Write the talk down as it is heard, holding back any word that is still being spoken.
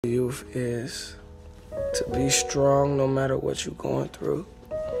Youth is to be strong no matter what you're going through.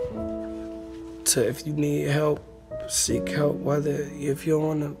 If you need help, seek help. Whether if you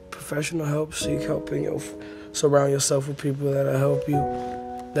don't want professional help, seek help, and surround yourself with people that'll help you,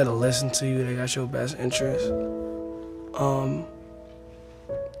 that'll listen to you, that got your best interest.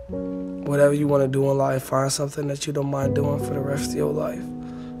 Whatever you want to do in life, find something that you don't mind doing for the rest of your life.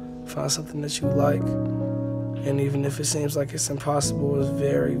 Find something that you like. And even if it seems like it's impossible, it's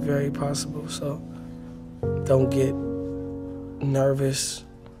very, very possible. So don't get nervous.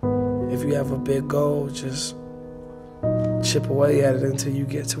 If you have a big goal, just chip away at it until you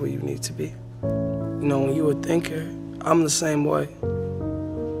get to where you need to be. You know, when you're a thinker, I'm the same way.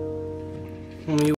 When you